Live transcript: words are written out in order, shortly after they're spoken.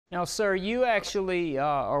Now, sir, you actually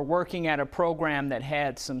are working at a program that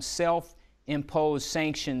had some self-imposed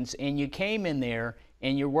sanctions, and you came in there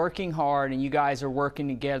and you're working hard, and you guys are working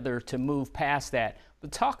together to move past that.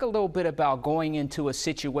 But talk a little bit about going into a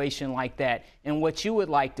situation like that and what you would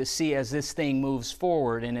like to see as this thing moves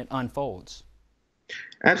forward and it unfolds.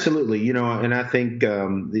 Absolutely. And I think,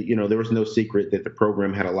 there was no secret that the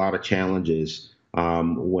program had a lot of challenges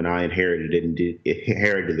when I inherited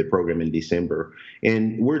the program in December.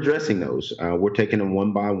 And we're addressing those. We're taking them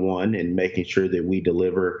one by one and making sure that we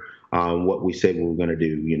deliver what we said we were going to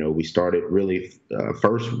do. We started really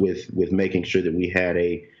first with making sure that we had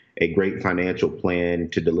a great financial plan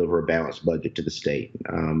to deliver a balanced budget to the state.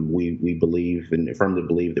 We believe and firmly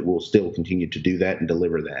believe that we'll still continue to do that and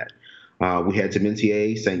deliver that. We had some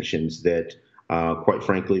NCAA sanctions that, quite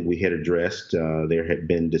frankly, we had addressed. There had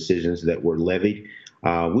been decisions that were levied.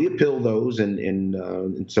 We appealed those, and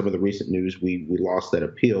in some of the recent news, we lost that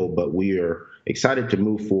appeal, but we are excited to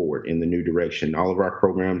move forward in the new direction. All of our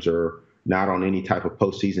programs are not on any type of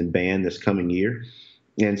postseason ban this coming year.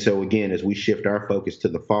 And so, again, as we shift our focus to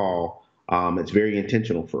the fall, it's very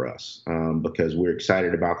intentional for us because we're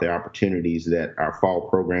excited about the opportunities that our fall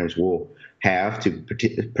programs will have to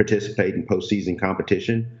participate in postseason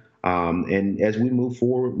competition. And as we move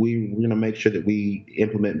forward, we're going to make sure that we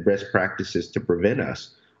implement best practices to prevent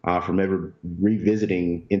us from ever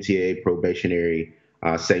revisiting NCAA probationary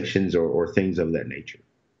sanctions or things of that nature.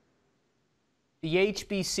 The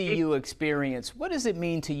HBCU experience, what does it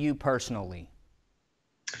mean to you personally?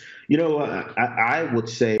 I would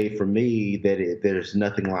say for me that there's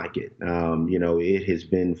nothing like it. It has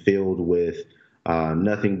been filled with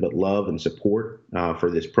nothing but love and support for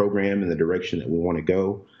this program and the direction that we want to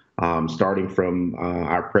go, starting from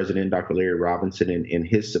our president, Dr. Larry Robinson, and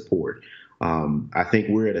his support. I think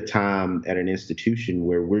we're at a time at an institution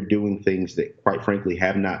where we're doing things that, quite frankly,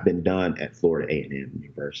 have not been done at Florida A&M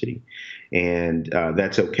University, and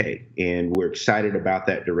that's okay. And we're excited about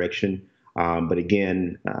that direction. But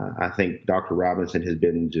again, I think Dr. Robinson has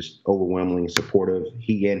been just overwhelmingly supportive,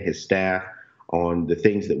 he and his staff, on the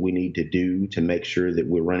things that we need to do to make sure that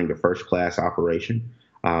we're running a first class operation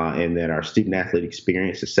and that our student athlete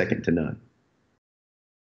experience is second to none.